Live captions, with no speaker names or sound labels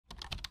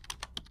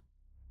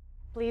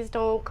Please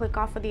don't click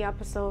off of the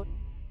episode.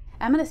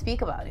 I'm going to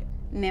speak about it.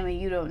 Maybe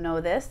you don't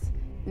know this.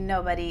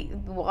 Nobody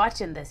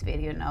watching this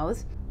video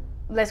knows.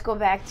 Let's go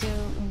back to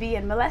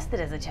being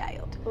molested as a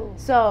child. Ooh.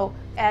 So,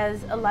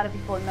 as a lot of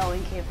people know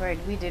in Cape Verde,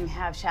 we didn't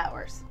have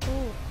showers.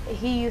 Ooh.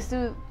 He used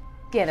to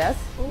get us,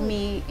 Ooh.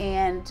 me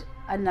and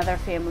another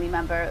family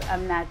member.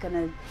 I'm not going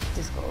to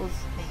disclose.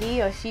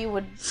 He or she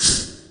would...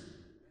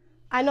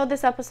 I know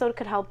this episode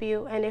could help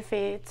you, and if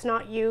it's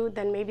not you,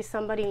 then maybe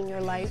somebody in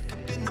your life.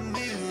 In the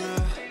mirror,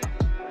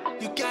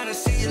 you gotta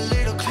see a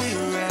little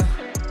clearer.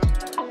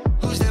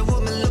 Who's that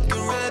woman looking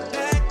right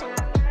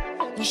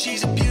back? And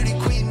she's a beauty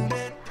queen.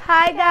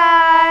 Hi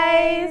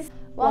guys!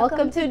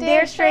 Welcome to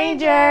Dear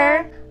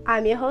Stranger.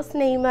 I'm your host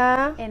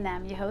Naima. And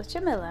I'm your host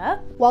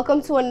Jamila.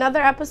 Welcome to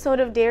another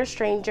episode of Dear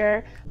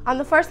Stranger. On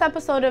the first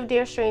episode of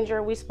Dear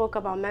Stranger, we spoke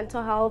about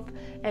mental health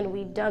and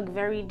we dug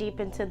very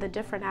deep into the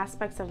different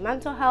aspects of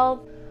mental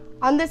health.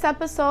 On this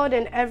episode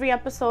and every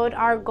episode,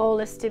 our goal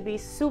is to be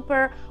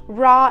super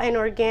raw and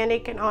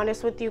organic and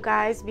honest with you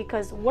guys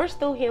because we're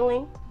still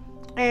healing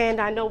and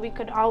I know we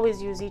could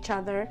always use each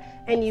other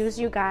and use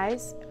you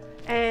guys,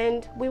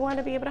 and we want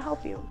to be able to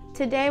help you.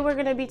 Today we're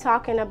going to be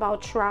talking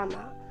about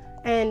trauma,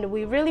 and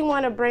we really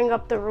want to bring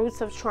up the roots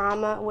of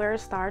trauma, where it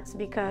starts,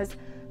 because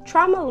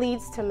trauma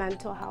leads to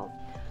mental health.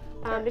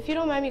 If you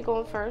don't mind me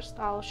going first,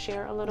 I'll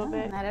share a little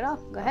bit. Not at all.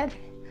 Go ahead.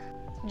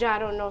 Ja, I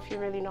don't know if you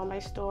really know my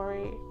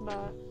story,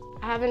 but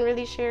I haven't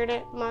really shared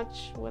it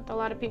much with a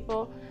lot of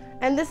people.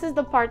 And this is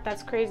the part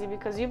that's crazy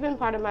because you've been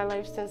part of my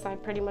life since I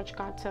pretty much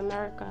got to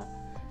America.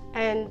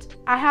 And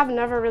I have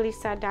never really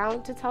sat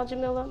down to tell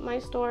Jamila my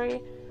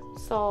story.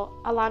 So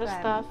a lot of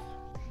stuff.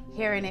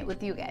 Hearing it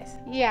with you guys.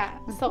 Yeah,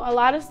 so a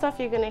lot of stuff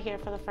you're gonna hear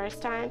for the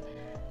first time.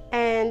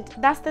 And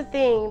that's the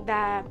thing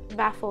that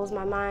baffles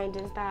my mind,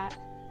 is that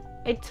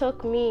it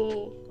took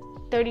me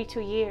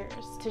 32 years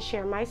to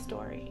share my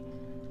story.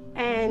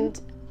 And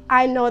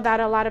I know that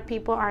a lot of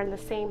people are in the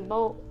same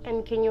boat.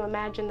 And can you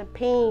imagine the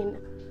pain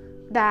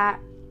that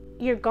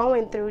you're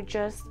going through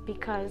just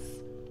because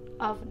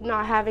of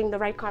not having the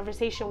right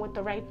conversation with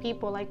the right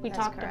people, like we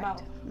talked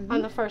about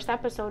on the first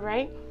episode,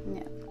 right?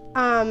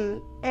 Yeah.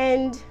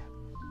 And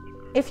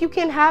if you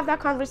can have that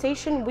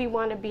conversation, we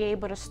want to be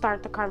able to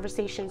start the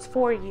conversations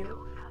for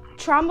you.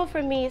 Trauma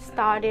for me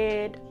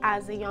started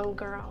as a young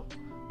girl.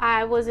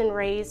 I wasn't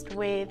raised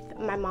with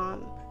my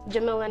mom.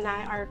 Jamila and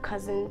I are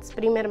cousins,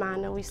 prima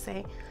hermana, we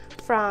say,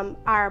 from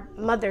our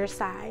mother's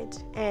side.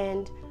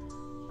 And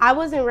I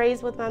wasn't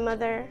raised with my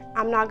mother.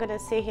 I'm not gonna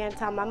sit here and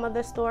tell my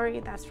mother's story.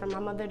 That's for my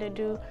mother to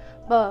do.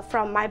 But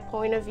from my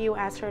point of view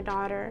as her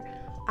daughter,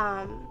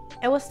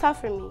 it was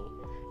tough for me.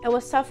 It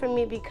was tough for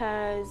me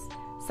because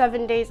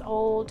 7 days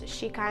old,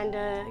 she kind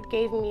of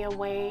gave me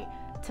away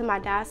to my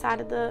dad's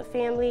side of the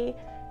family.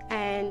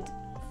 And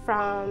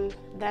from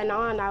then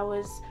on, I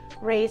was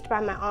raised by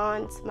my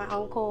aunts, my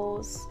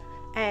uncles,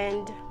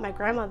 and my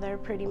grandmother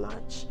pretty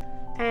much.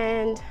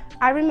 And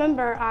I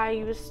remember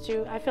I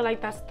feel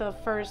like that's the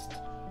first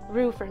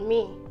root for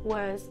me,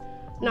 was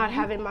not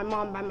having my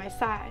mom by my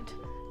side.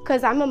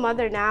 Because I'm a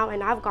mother now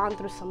and I've gone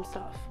through some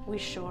stuff.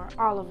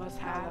 All of us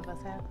have. All of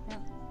us have, yeah.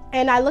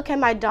 And I look at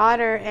my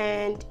daughter,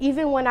 and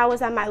even when I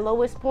was at my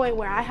lowest point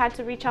where I had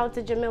to reach out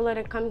to Jamila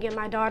to come get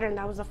my daughter, and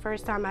that was the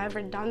first time I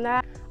ever done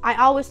that, I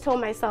always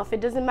told myself,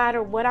 it doesn't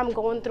matter what I'm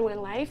going through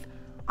in life,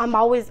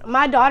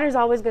 my daughter's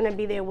always gonna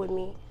be there with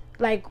me.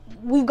 Like,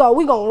 we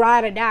gonna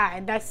ride or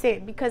die, that's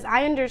it. Because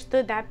I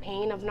understood that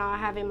pain of not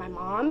having my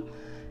mom.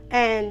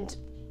 And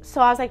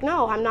so I was like,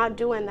 no, I'm not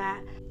doing that.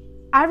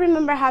 I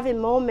remember having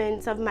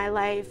moments of my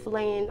life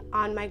laying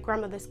on my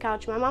grandmother's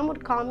couch. My mom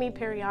would call me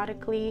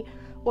periodically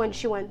when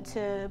she went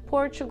to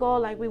Portugal,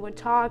 like we would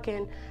talk,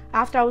 and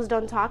after I was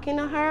done talking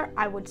to her,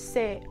 I would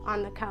sit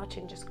on the couch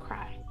and just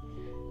cry.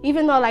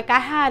 Even though like I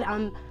had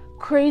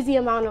crazy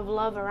amount of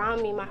love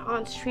around me, my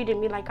aunts treated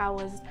me like I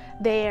was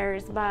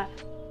theirs, but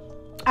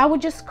I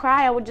would just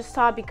cry, I would just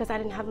sob because I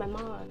didn't have my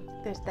mom.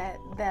 There's that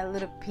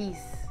little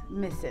piece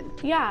missing.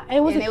 Yeah,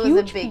 it was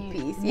a big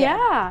piece.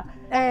 Yeah,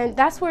 and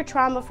that's where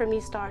trauma for me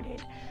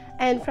started.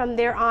 And from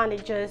there on,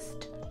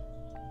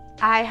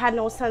 I had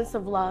no sense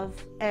of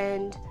love.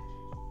 And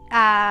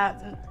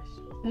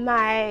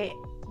my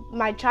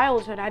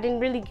childhood, I didn't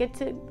really get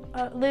to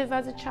live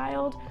as a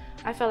child.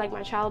 I felt like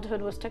my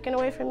childhood was taken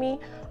away from me.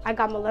 I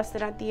got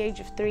molested at the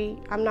age of 3.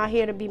 I'm not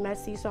here to be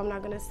messy, so I'm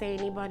not gonna say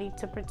anybody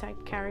to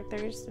protect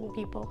characters and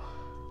people.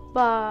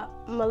 But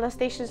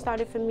molestation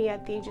started for me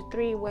at the age of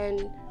 3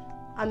 when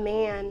a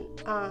man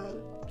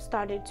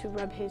started to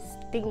rub his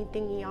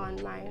thingy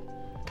on my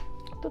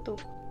tutu,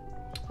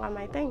 on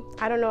my thing.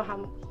 I don't know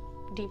how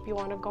deep you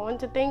want to go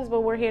into things,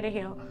 but we're here to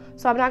heal.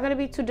 So I'm not going to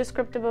be too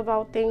descriptive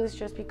about things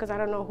just because I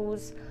don't know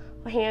whose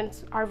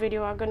hands our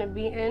video are going to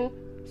be in.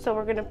 So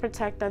we're going to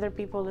protect other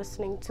people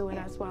listening to it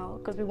as well,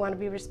 because we want to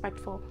be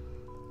respectful.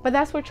 But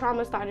that's where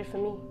trauma started for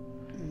me.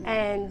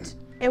 And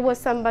it was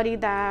somebody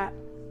that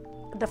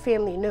the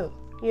family knew,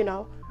 you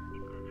know.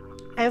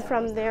 And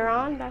from there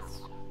on,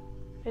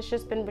 it's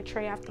just been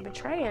betray after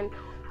betray. And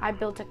I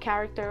built a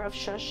character of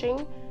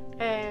shushing,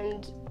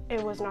 and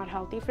it was not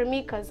healthy for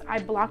me because I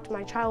blocked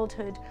my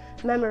childhood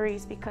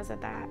memories because of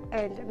that,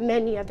 and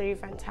many other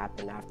events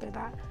happened after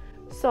that.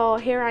 So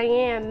here I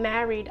am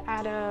married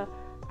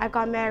I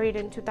got married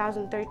in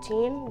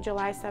 2013,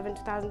 July 7,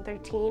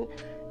 2013,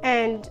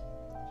 and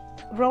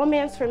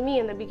romance for me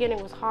in the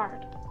beginning was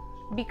hard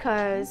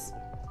because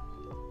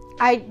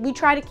we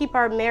try to keep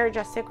our marriage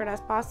as sacred as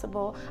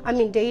possible. I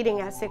mean,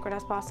 dating as sacred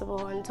as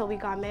possible until we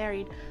got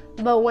married.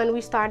 But when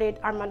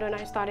Armando and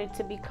I started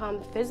to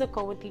become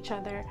physical with each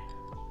other,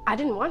 I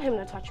didn't want him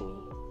to touch me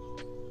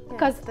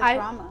because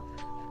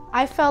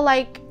I felt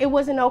like it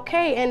wasn't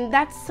okay, and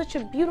that's such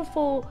a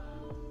beautiful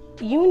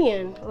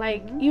union.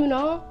 Like, you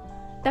know,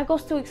 that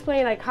goes to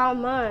explain like how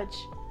much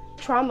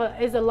trauma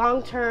is a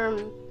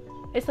long-term,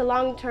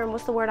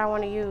 what's the word I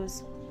want to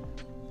use?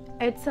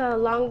 It's a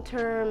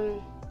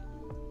long-term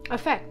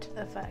effect,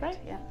 right?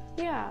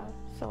 Yeah.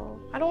 So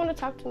I don't want to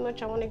talk too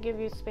much. I want to give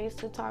you space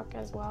to talk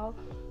as well.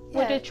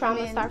 What did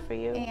trauma start for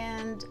you?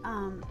 And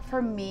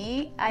for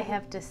me, I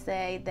have to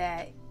say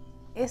that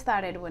it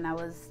started when I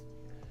was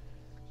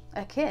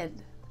a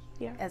kid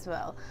as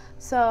well.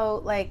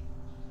 So like,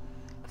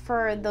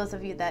 for those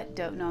of you that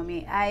don't know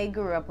me, I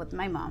grew up with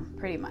my mom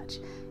pretty much,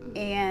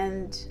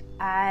 and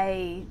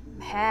I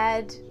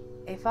had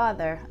a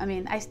father. I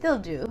mean, I still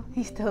do.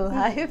 He's still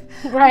alive.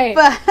 Right.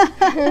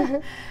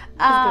 But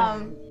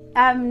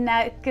I'm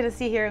not gonna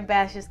sit here and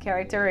bash his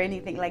character or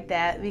anything like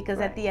that, because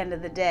at the end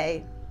of the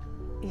day,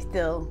 he's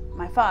still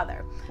my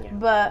father.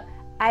 But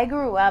I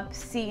grew up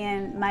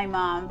seeing my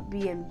mom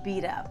being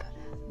beat up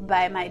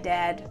by my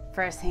dad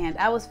firsthand.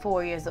 I was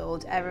 4 years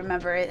old. I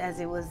remember it as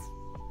it was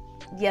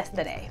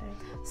yesterday.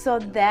 So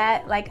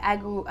that, like, I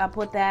grew up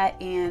with that,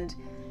 and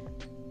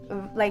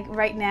like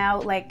right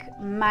now, like,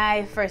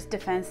 my first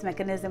defense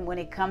mechanism when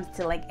it comes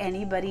to like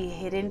anybody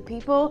hitting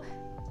people,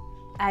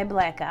 I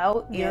black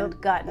out, and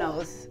God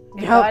knows.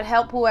 God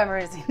help whoever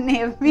is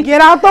near me.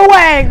 Get out the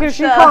way, because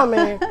she's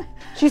coming.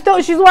 She's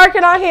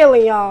working on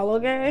healing, y'all,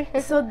 okay?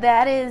 So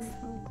that is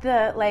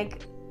the,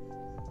 like,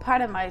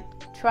 part of my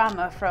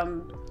trauma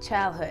from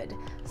childhood.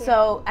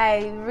 So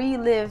I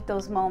relived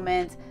those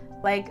moments.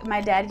 Like, my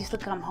dad used to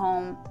come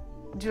home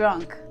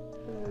drunk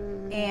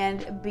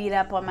and beat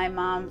up on my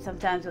mom,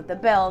 sometimes with a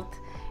belt.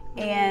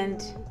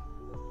 And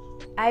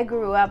I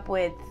grew up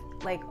with,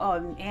 like,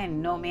 oh,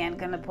 and no man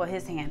gonna put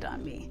his hand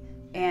on me.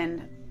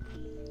 And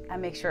I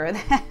make sure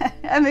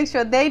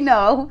that they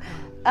know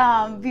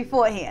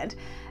beforehand,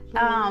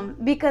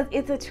 because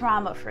it's a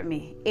trauma for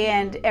me.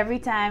 And every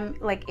time,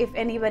 like, if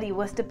anybody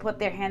was to put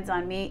their hands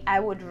on me, I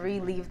would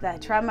relive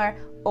that trauma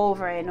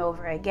over and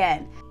over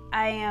again.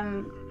 I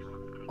am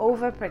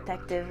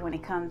overprotective when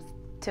it comes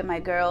to my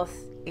girls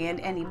and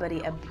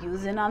anybody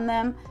abusing on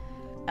them.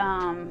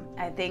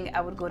 I think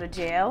I would go to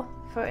jail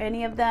for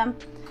any of them.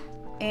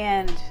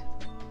 And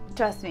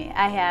trust me,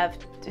 I have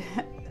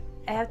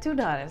 2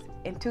 daughters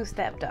and 2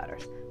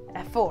 stepdaughters. I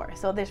have 4,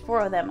 so there's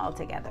 4 of them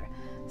altogether.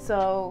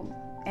 So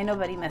ain't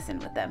nobody messing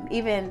with them,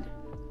 even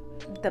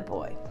the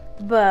boy.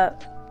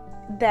 But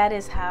that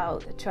is how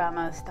the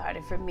trauma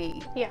started for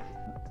me. Yeah.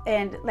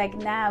 And like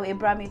now, it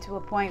brought me to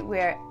a point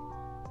where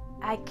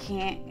I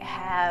can't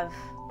have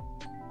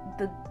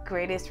the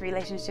greatest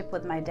relationship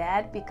with my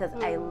dad, because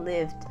I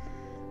lived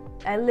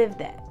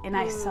that, and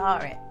I saw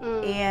it.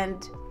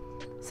 And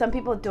some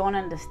people don't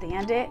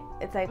understand it.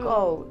 It's like,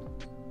 oh,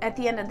 at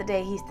the end of the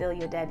day, he's still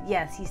your dad.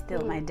 Yes, he's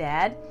still my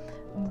dad.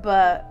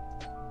 But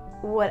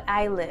what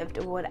I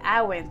lived, what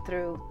I went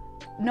through,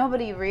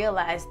 nobody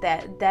realized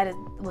that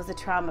was a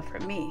trauma for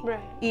me. Right.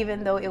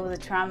 Even though it was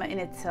a trauma in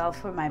itself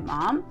for my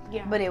mom,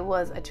 but it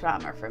was a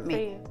trauma for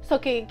me. So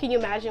can you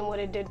imagine what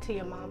it did to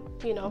your mom?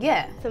 You know?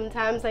 Yeah.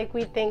 Sometimes, like,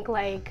 we think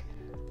like,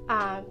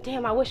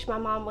 damn, I wish my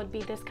mom would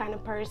be this kind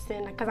of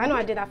person, because I know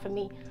I did that for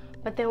me.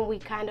 But then we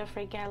kind of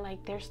forget,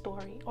 like, their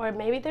story, or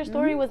maybe their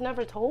story was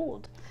never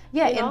told.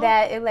 Yeah, you know? And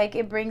that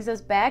it brings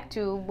us back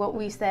to what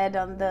we said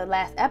on the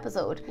last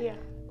episode. Yeah.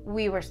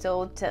 We were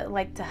told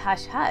to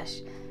hush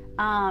hush.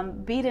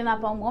 Beating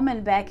up on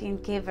women back in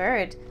Cape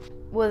Verde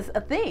was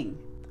a thing.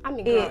 I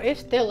mean, girl,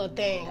 it's still a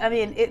thing. I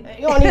mean,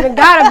 you don't even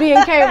gotta be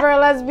in Cape Verde,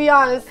 let's be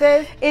honest,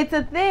 sis. It's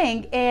a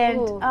thing, and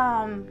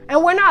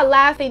we're not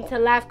laughing to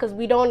laugh because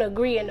we don't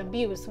agree in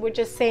abuse. We're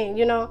just saying,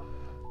 you know,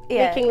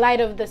 making light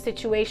of the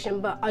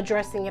situation, but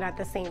addressing it at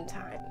the same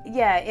time.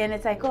 Yeah, and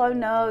it's like, oh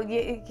no,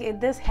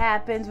 this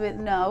happens with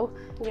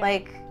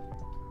like,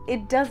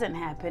 it doesn't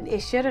happen. It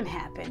shouldn't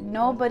happen.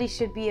 Nobody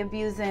should be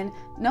abusing,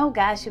 no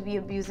guy should be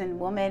abusing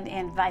women,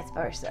 and vice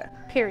versa.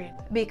 Period.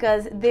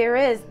 Because there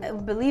is,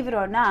 believe it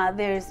or not,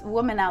 there's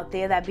women out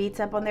there that beats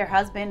up on their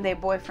husband, their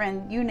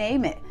boyfriend, you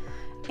name it,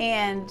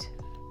 and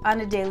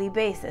on a daily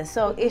basis.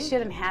 So it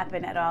shouldn't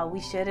happen at all. We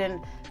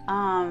shouldn't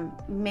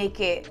make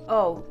it,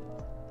 oh,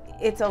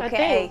 it's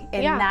okay,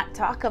 and not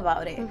talk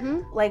about it.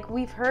 Like,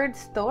 we've heard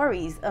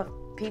stories of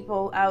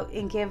people out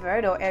in Cape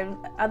Verde or in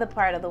other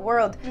part of the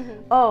world.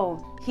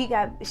 Oh, she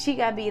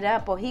got beat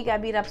up, or he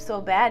got beat up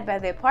so bad by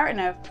their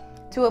partner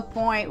to a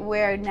point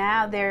where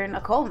now they're in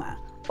a coma,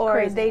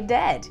 or they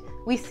dead.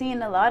 We've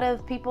seen a lot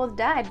of people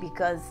died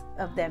because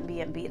of them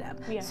being beat up.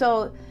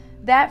 So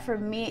that for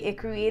me, it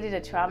created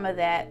a trauma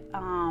that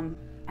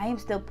I am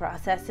still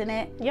processing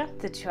it. Yeah.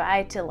 To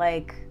try to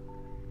like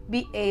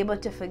be able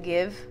to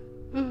forgive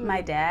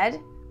my dad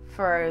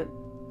for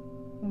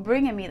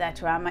bringing me that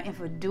trauma and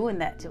for doing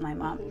that to my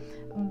mom.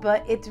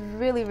 But it's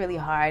really, really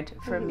hard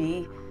for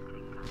me.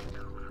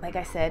 Like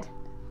I said,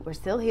 we're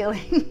still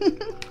healing.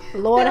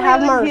 Lord Still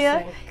have healing mercy.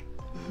 here.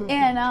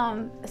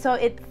 And so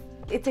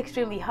it's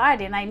extremely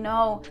hard. And I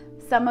know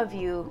some of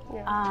you,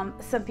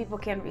 some people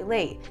can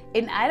relate.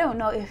 And I don't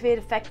know if it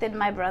affected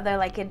my brother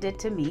like it did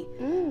to me.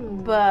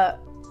 But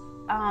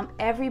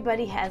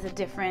everybody has a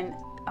different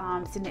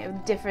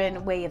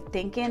different way of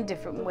thinking,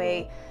 different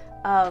way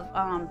of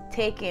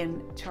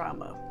taking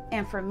trauma.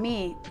 And for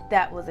me,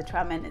 that was a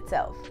trauma in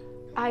itself.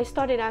 I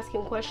started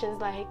asking questions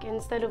like,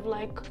 instead of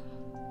like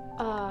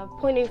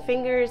pointing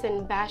fingers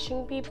and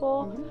bashing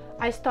people,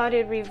 I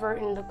started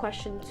reverting the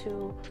question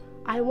to,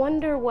 I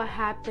wonder what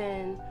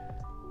happened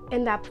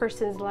in that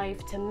person's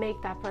life to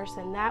make that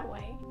person that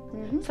way.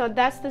 So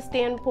that's the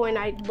standpoint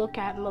I look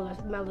at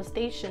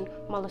molestation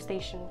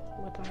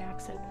with my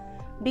accent,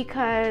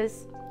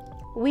 because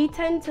we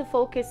tend to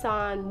focus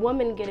on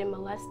women getting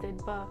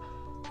molested, but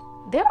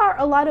there are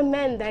a lot of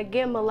men that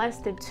get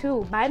molested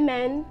too, by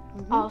men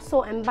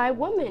also, and by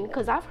women,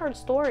 because I've heard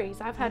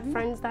stories. I've had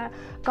friends that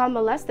got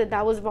molested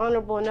that was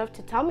vulnerable enough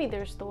to tell me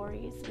their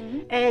stories.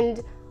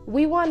 And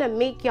we want to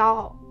make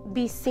y'all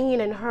be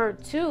seen and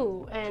heard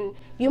too, and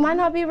you might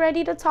not be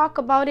ready to talk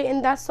about it,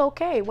 and that's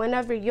okay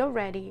whenever you're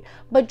ready,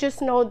 but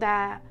just know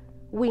that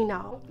we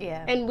know.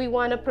 And we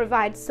want to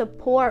provide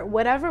support,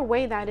 whatever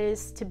way that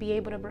is, to be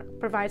able to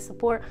provide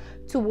support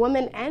to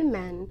women and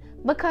men,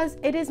 because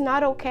it is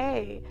not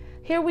okay.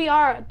 Here we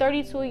are,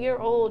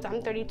 32-year-olds,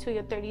 I'm 32,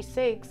 you're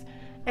 36,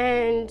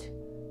 and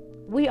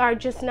we are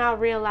just now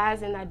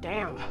realizing that,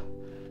 damn,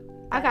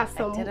 I got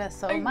some,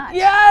 so much.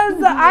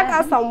 Yes, I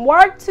got some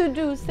work to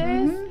do,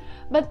 sis.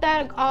 But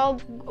that all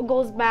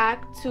goes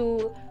back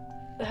to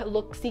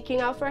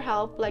seeking out for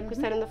help, like we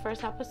said in the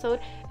first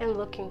episode, and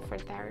looking for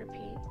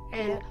therapy,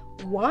 and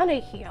want to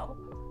heal,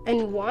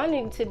 and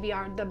wanting to be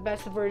the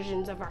best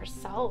versions of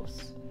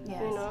ourselves. You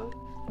know,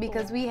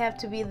 because we have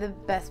to be the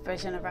best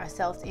version of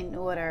ourselves in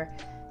order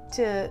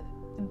to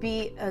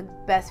be a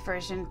best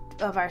version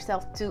of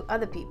ourselves to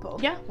other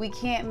people. We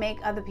can't make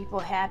other people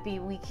happy.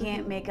 We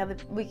can't make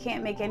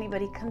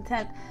anybody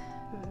content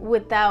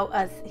without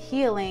us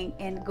healing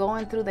and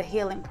going through the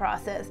healing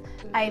process.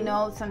 I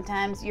know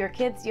sometimes your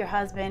kids, your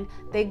husband,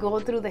 they go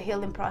through the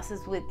healing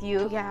process with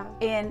you.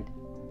 And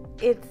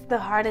it's the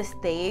hardest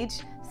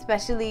stage,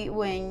 especially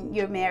when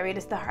you're married.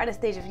 It's the hardest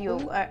stage of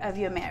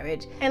your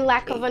marriage. And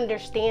lack of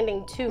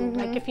understanding too.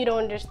 Like if you don't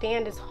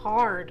understand, it's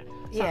hard.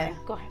 Sorry,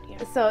 go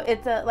ahead. So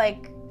it's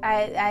like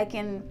I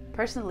can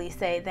personally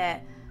say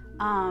that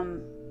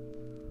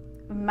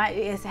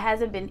it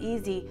hasn't been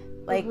easy.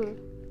 Like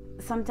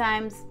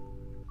sometimes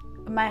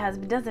my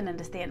husband doesn't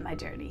understand my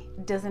journey,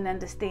 doesn't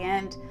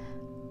understand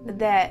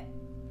that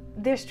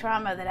there's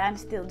trauma that I'm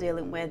still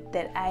dealing with,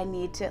 that I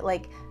need to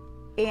like,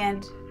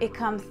 and it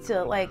comes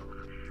to like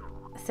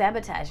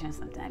sabotaging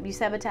sometimes. You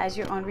sabotage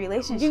your own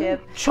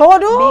relationship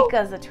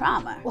because of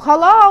trauma.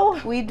 Hello.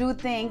 We do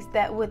things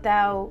that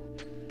without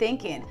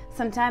thinking.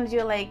 Sometimes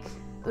you're like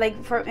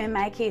in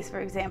my case, for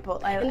example,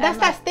 and that's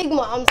that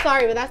stigma. I'm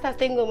sorry, but that's that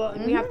stigma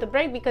we have to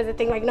break, because the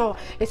thing like, no,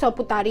 it's all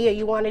putaria.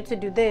 You wanted to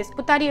do this.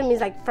 Putaria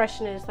means like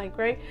freshness, like,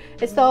 right?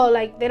 It's so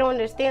like they don't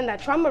understand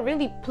that trauma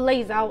really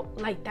plays out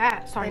like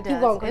that. Sorry, keep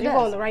going, because you're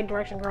going the right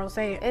direction, girl.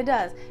 Say it. It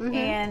does.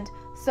 And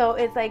so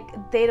it's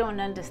like they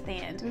don't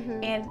understand.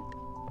 And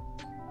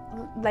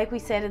like we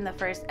said in the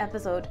first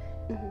episode,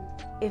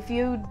 if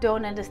you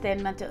don't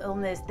understand mental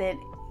illness, then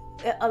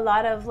a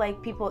lot of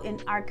like people in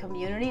our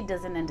community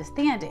doesn't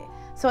understand it.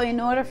 So in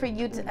order for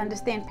you to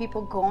understand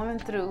people going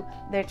through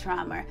their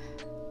trauma,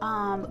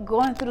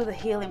 going through the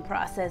healing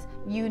process,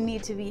 you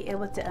need to be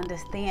able to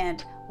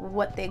understand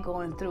what they're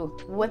going through,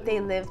 what they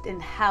lived,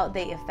 and how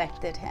they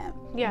affected him.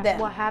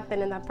 What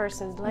happened in that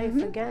person's life.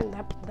 Again,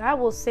 that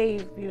will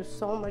save you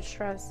so much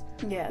stress.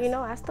 You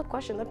know, ask the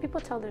question. Let people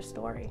tell their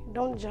story.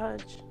 Don't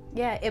judge.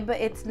 But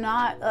it's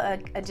not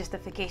a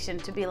justification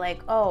to be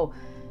like, oh,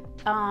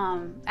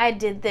 I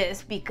did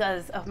this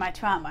because of my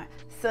trauma.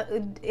 So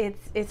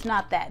it's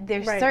not that.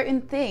 There's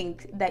certain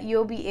things that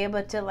you'll be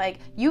able to like.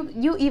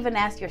 You even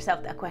ask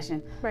yourself that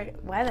question.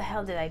 Why the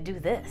hell did I do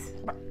this?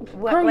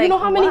 Girl, like, you know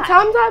how many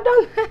times I've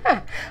done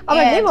that? I'm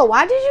like, nigga,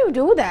 why did you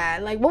do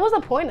that? Like, what was the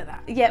point of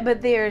that?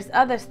 But there's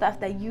other stuff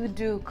that you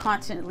do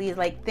constantly,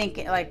 like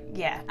thinking, like,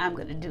 I'm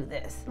gonna do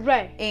this.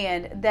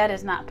 And that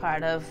is not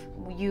part of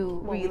you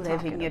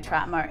reliving your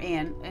trauma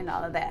and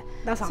all of that.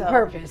 That's on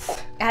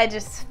purpose. I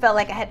just felt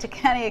like I had to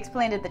kind of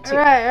explain it the two.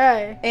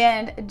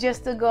 And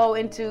just to go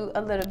into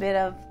a little bit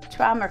of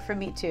trauma for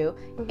me too.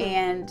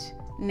 And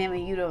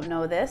Nimi, you don't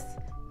know this,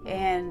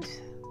 and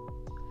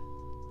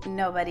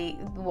nobody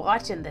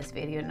watching this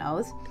video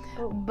knows,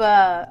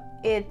 but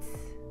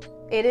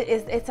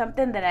it's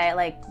something that I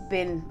like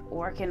been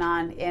working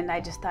on, and I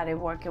just started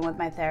working with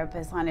my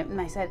therapist on it, and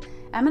I said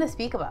I'm gonna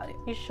speak about it.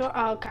 You sure?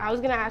 Okay, I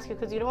was gonna ask you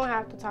because you don't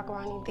have to talk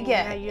about anything.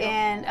 Yeah, you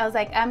and I was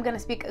like, I'm gonna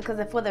speak because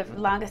for the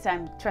longest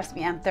time, trust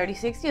me, I'm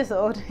 36 years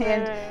old,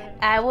 and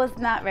I was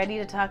not ready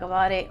to talk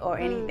about it or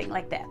anything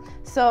like that.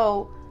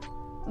 So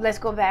let's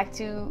go back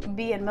to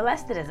being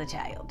molested as a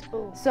child.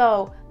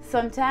 So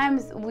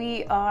sometimes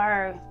we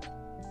are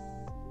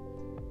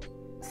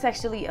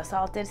sexually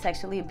assaulted,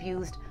 sexually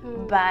abused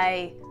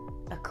by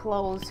a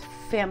close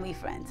family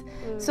friends.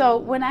 So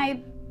when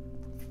I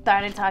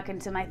started talking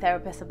to my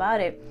therapist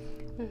about it,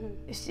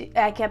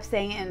 I kept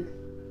saying,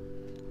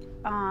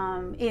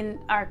 in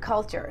our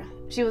culture,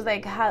 she was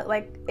like, "How?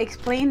 Like,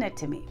 explain it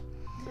to me."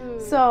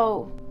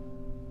 So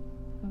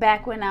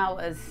back when I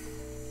was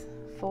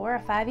 4 or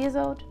 5 years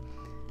old,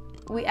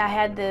 I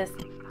had this.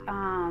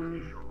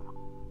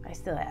 I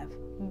still have,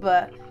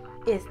 but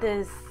it's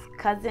this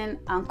cousin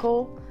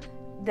uncle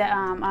that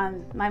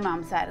on my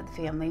mom's side of the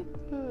family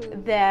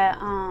that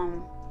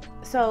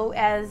so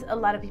as a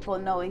lot of people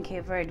know, in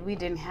Cape Verde we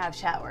didn't have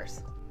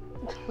showers.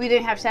 We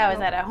didn't have showers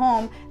at our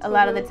home. A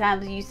lot of the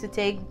times we used to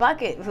take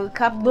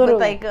cup with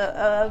like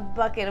a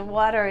bucket of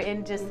water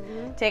and just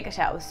take a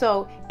shower.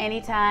 So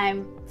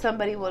anytime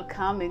somebody would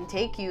come and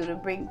take you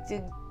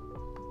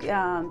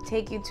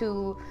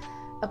to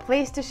a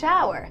place to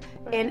shower,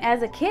 and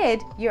as a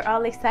kid you're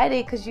all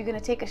excited because you're gonna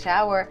take a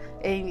shower,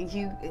 and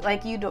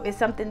it's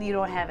something you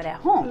don't have it at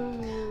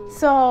home.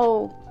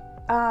 So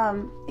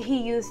he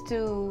used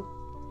to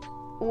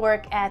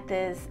work at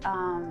this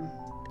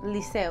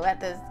liceo,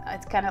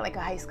 it's kind of like a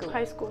high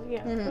school,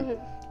 yeah.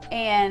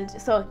 And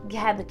so he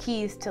had the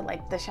keys to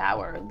like the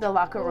shower, the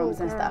locker rooms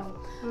and stuff.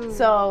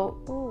 So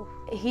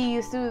he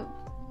used to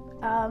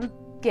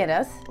get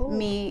us,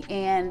 me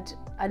and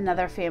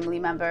another family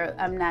member.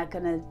 I'm not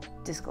gonna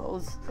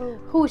disclose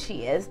who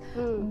she is,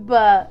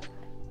 but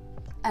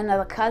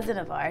another cousin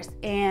of ours,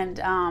 and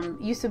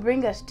used to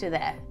bring us to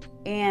that.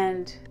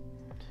 And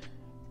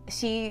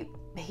he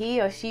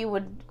or she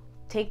would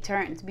take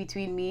turns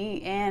between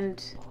me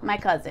and my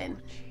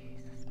cousin.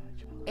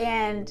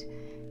 And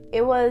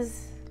it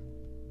was,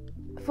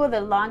 for the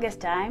longest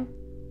time,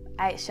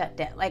 I shut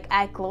down. Like,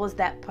 I closed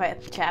that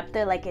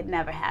chapter like it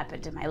never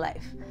happened in my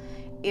life.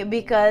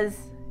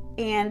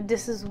 And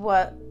this is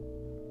what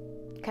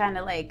kind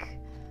of like,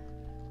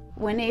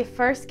 when it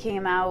first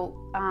came out,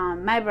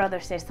 my brother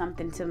said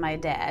something to my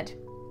dad,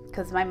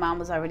 because my mom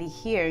was already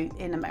here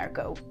in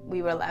America.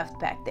 We were left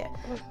back there.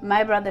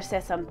 My brother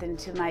said something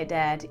to my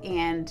dad,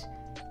 and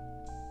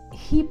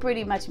he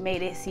pretty much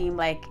made it seem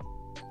like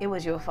it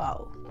was your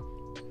fault.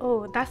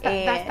 Oh, that's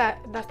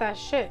that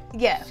shit.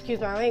 Yeah. Excuse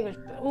my language.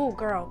 Oh,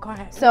 girl, go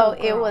ahead. So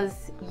it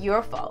was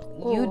your fault.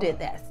 You did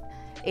this.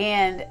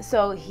 And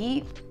so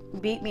he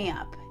beat me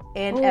up.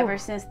 And ever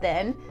since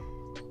then,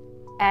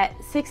 at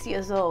 6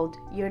 years old,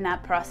 you're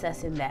not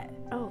processing that.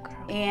 Oh,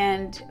 girl.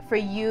 And for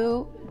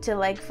you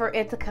to for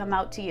it to come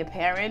out to your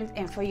parents,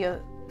 and for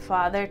your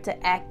father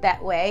to act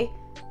that way,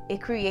 it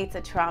creates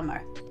a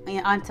trauma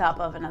on top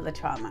of another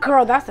trauma.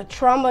 Girl, that's a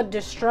trauma,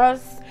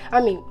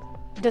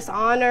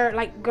 dishonor,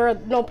 like, girl,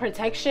 no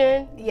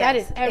protection. Yes. That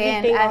is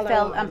everything. And I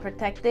felt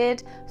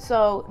unprotected.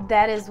 So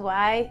that is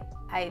why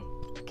I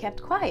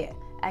kept quiet.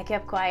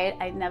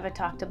 I never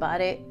talked about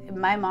it.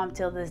 My mom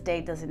till this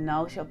day doesn't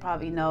know. She'll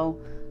probably know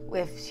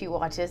if she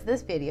watches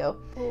this video.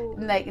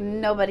 Like,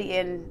 nobody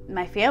in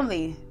my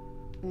family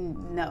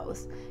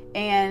knows.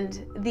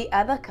 And the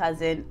other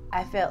cousin,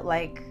 I felt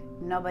like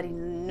nobody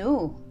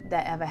knew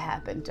that ever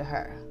happened to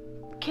her.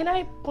 Can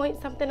I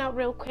point something out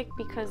real quick?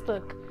 Because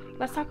look,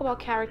 let's talk about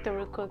character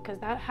real quick, because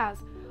that has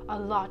a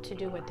lot to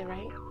do with it,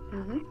 right?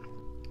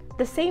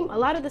 A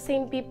lot of the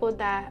same people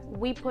that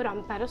we put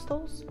on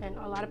pedestals, and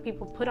a lot of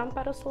people put on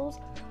pedestals,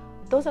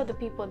 those are the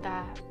people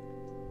that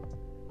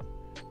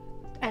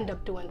end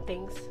up doing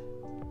things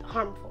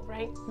harmful,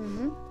 right?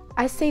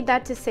 I say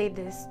that to say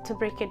this, to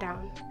break it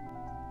down.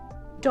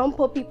 Don't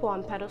put people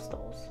on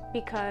pedestals,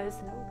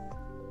 because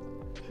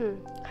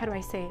how do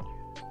I say it?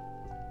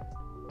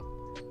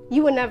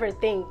 You would never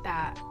think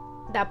that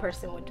that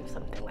person would do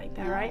something like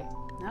that, right?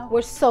 No.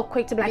 We're so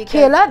quick to be like,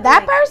 Kayla,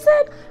 that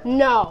person?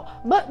 No.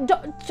 But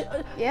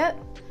yeah,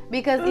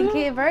 because in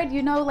Cape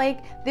Verde,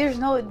 there's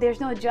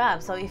no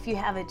job. So if you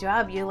have a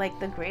job, you're like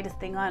the greatest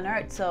thing on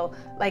earth. So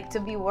like, to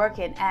be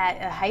working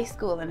at a high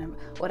school and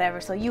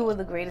whatever, so you were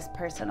the greatest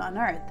person on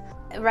earth.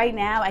 Right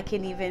now, I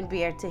can't even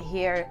bear to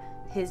hear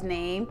his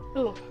name.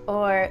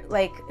 Or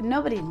like,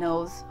 nobody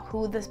knows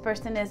who this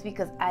person is,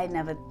 because I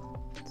never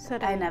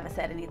said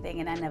anything,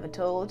 and I never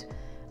told.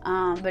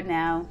 But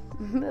now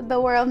the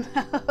world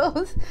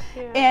knows.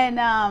 And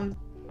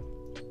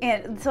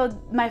so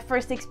my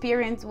first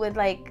experience with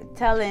like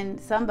telling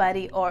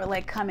somebody, or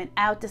like coming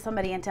out to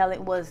somebody and tell it,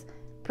 was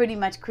pretty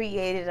much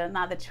created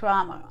another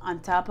trauma on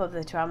top of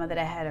the trauma that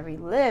I had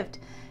relived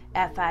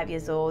at 5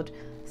 years old.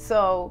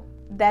 So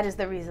that is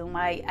the reason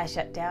why I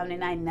shut down,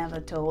 and I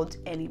never told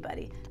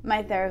anybody.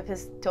 My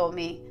therapist told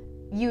me,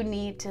 you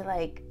need to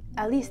like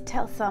at least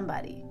tell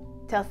somebody.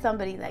 Tell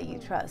somebody that you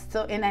trust.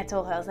 So, and I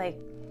told her, I was like,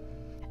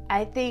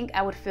 I think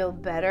I would feel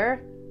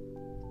better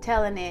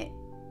telling it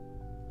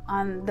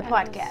on the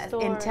podcast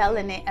and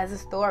telling it as a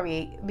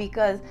story,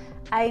 because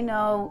I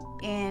know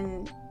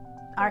in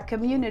our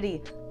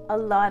community, a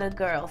lot of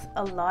girls,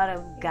 a lot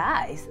of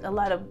guys,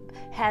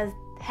 has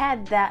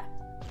had that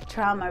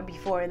trauma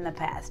before in the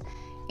past,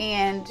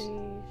 and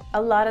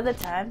a lot of the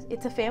times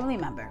it's a family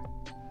member.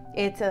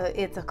 It's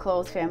a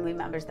close family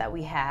members that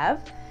we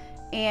have,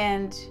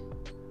 and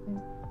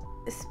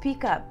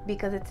speak up,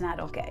 because it's not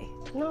okay.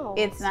 No,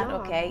 it's not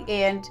okay.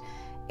 And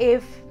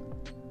if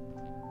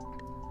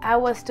I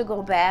was to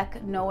go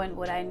back knowing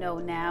what I know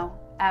now,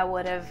 I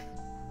would have,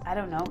 I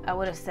don't know, I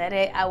would have said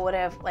it. I would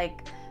have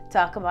like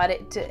talk about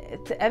it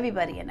to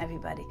everybody and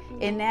everybody.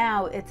 And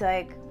now it's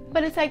like,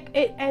 but it's like,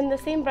 in the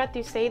same breath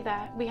you say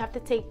that, we have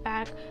to take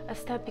back a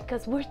step,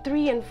 because we're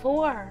 3 and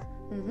 4.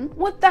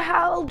 What the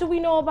hell do we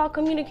know about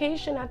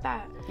communication at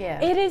that? Yeah.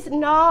 It is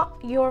not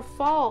your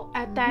fault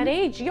at that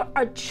age. You're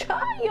a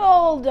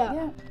child.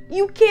 Yeah.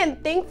 You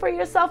can't think for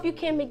yourself. You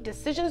can't make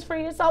decisions for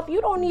yourself. You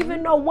don't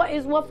even know what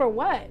is what for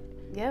what.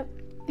 Yep.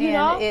 You and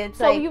know? it's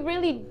so like, you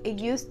really, it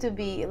used to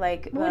be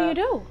like, what do you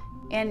do?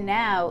 And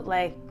now,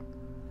 like,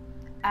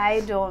 I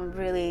don't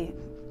really,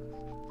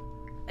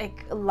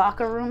 like,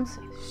 locker rooms,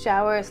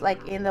 showers,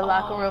 like in the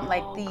locker room,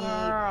 like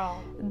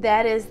Girl.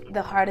 that is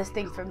the hardest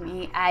thing for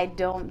me. I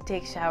don't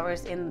take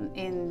showers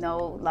in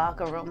no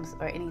locker rooms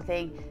or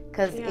anything,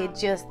 because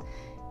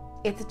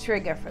it's a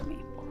trigger for me.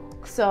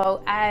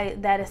 So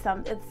that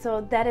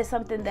is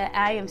something that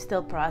I am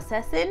still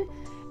processing,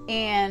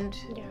 and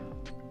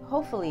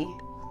hopefully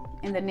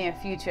in the near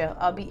future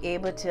I'll be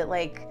able to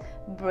like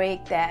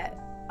break that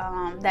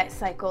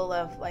cycle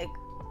of like,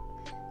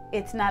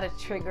 it's not a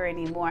trigger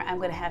anymore. I'm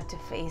gonna have to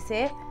face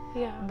it.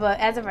 Yeah. But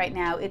as of right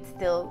now, it's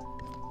still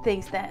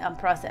things that I'm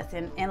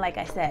processing. And like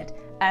I said,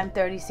 I'm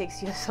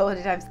 36 years old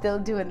and I'm still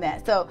doing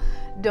that. So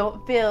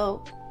don't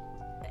feel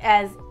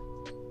as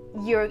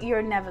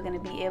you're never gonna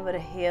be able to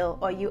heal,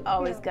 or you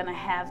always gonna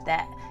have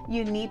that.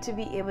 You need to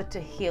be able to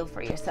heal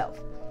for yourself.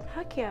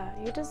 Heck yeah,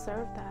 you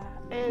deserve that.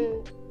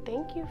 And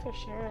thank you for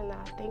sharing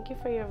that. Thank you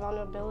for your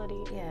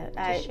vulnerability to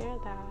share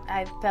that.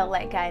 I felt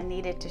like I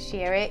needed to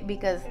share it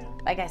because,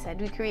 like I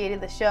said, we created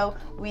the show.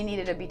 We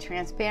needed to be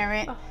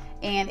transparent.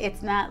 And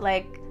it's not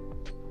like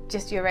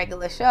just your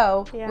regular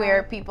show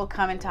where people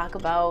come and talk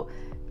about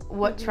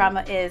what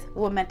trauma is,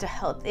 what mental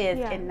health is,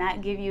 and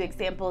not give you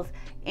examples.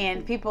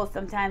 And people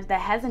sometimes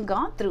that hasn't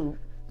gone through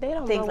they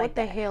don't things know like what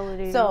the hell it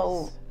is.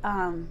 So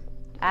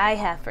I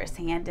have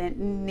firsthand,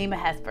 and Nima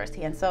has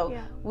firsthand. So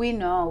we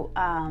know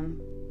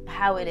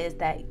how it is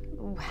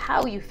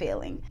how you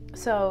feeling.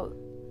 So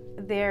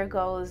there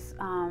goes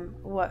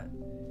what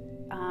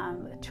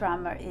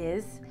trauma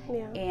is,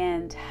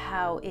 and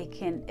how it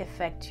can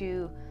affect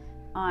you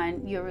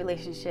on your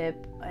relationship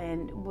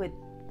and with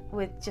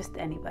just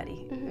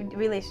anybody,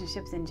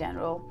 relationships in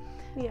general.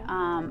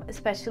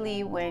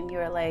 Especially when you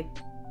were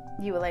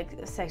like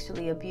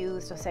sexually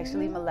abused or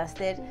sexually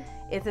molested.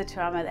 It's a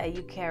trauma that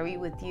you carry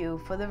with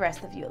you for the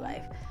rest of your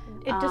life.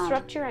 It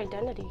disrupts your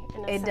identity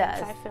in a sense,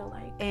 does. I feel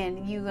like.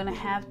 And you're gonna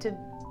have to,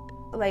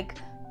 like,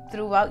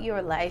 throughout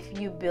your life,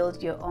 you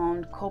build your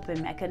own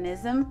coping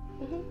mechanism.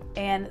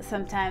 And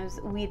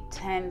sometimes we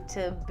tend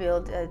to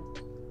build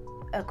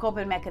a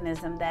coping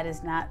mechanism that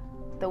is not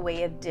the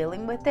way of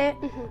dealing with it.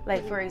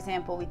 Like, for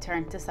example, we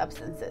turn to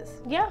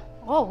substances.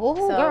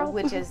 Girl.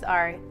 Which is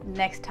our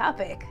next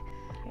topic.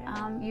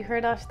 You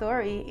heard our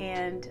story,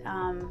 and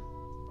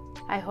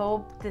I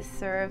hope this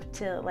served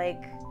to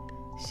like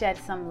shed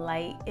some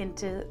light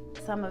into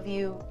some of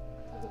you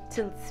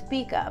to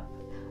speak up.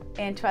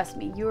 And trust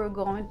me, you are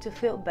going to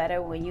feel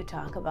better when you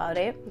talk about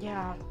it.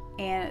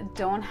 And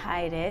don't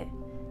hide it.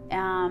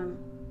 And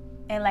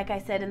like I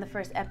said in the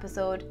first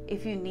episode,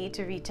 if you need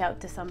to reach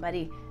out to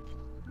somebody,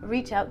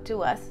 reach out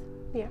to us.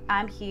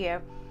 I'm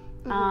here.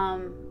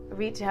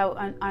 Reach out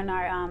on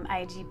our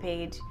IG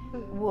page.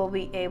 We'll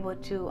be able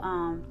to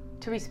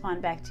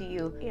respond back to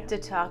you, to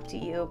talk to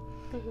you.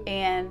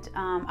 And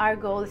our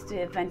goal is to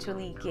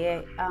eventually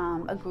get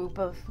a group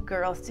of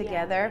girls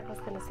together I was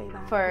gonna say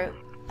that. for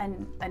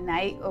a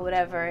night or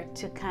whatever,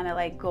 to kind of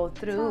like go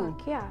through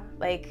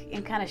like,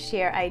 and kind of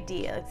share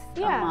ideas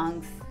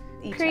amongst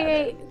each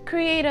other.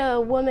 Create a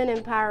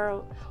women's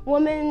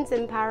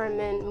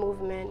empowerment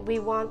movement. We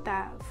want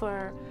that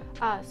for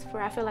us.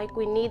 I feel like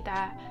we need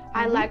that.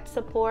 I lacked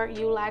support,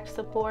 you lack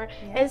support,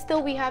 and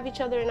still we have each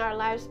other in our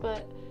lives,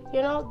 but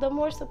you know, the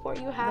more support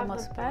you have,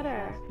 the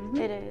better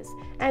it is.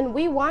 And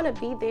we want to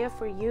be there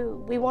for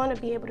you. We want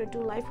to be able to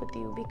do life with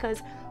you,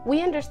 because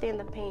we understand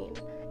the pain.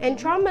 And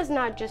trauma is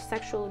not just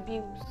sexual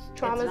abuse.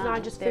 Trauma is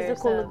not just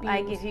physical abuse.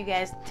 I give you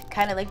guys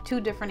kind of like 2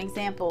 different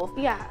examples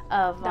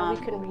of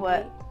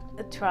what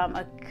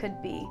trauma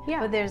could be.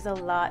 But there's a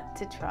lot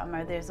to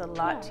trauma. There's a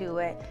lot to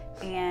it.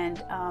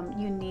 And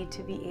you need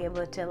to be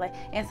able to like,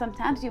 and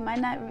sometimes you might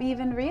not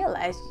even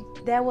realize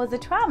that was a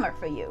trauma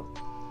for you.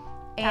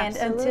 And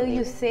until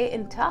you sit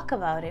and talk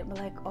about it, we're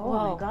like,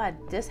 oh my God,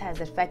 this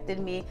has affected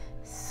me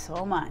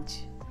so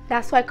much.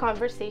 That's why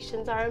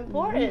conversations are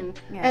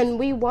important. Yes. And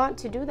we want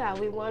to do that.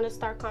 We want to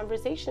start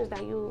conversations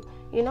that you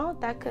know,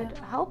 that could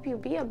help you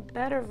be a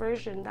better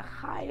version, the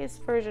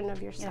highest version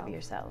of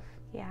yourself.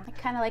 Yeah.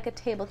 Kind of like a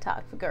table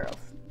talk for girls.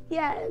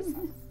 Yes.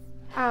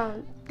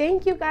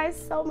 Thank you guys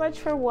so much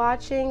for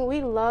watching.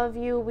 We love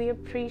you. We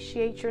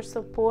appreciate your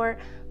support.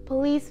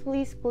 Please,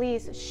 please,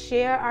 please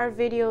share our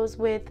videos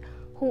with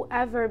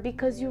whoever,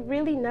 because you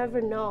really never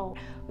know.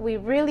 We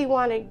really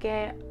want to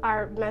get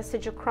our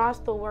message across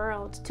the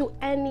world to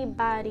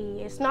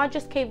anybody. It's not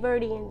just Cape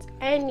Verdeans,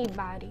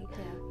 anybody.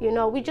 Yeah. You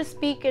know, we just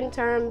speak in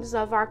terms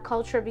of our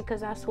culture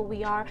because that's who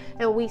we are,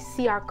 and we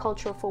see our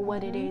culture for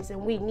what it is, and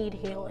we need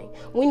healing.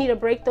 We need to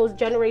break those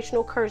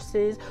generational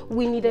curses.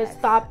 We need to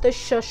stop the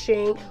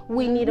shushing.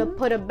 We need to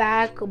put a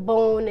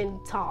backbone and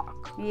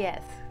talk.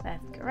 Yes,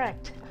 that's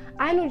correct.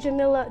 I knew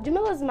Jamila.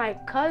 Jamila's my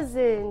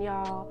cousin,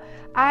 y'all.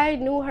 I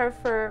knew her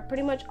for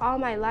pretty much all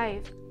my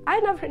life. I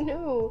never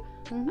knew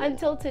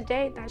until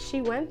today that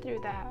she went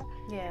through that.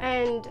 Yeah.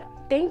 And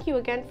thank you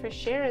again for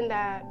sharing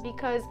that,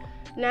 because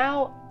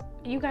now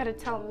you got to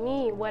tell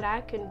me what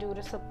I can do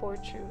to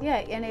support you. Yeah,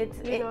 and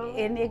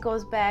it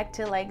goes back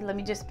to, like, let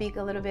me just speak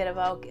a little bit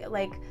about,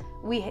 like,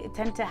 we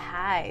tend to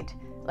hide.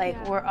 Like,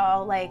 we're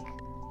all like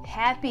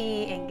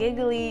happy and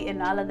giggly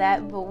and all of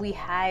that, but we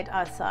hide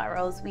our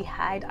sorrows, we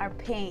hide our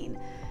pain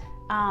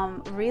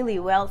really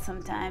well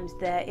sometimes,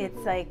 that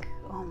it's like,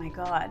 oh my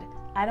God,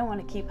 I don't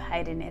want to keep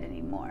hiding it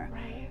anymore.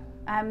 Right.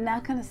 I'm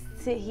not going to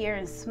sit here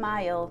and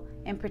smile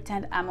and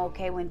pretend I'm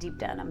okay when deep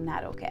down I'm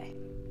not okay.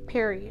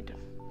 Period.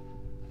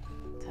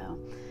 So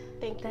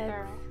thank you,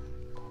 girl.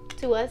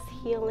 To us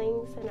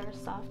healings in our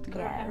soft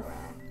girl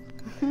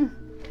era.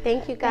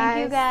 Thank you guys.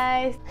 Thank you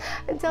guys.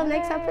 Until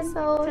next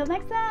episode. Until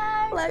next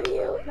time. Love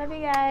you. Love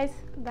you guys.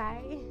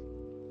 Bye.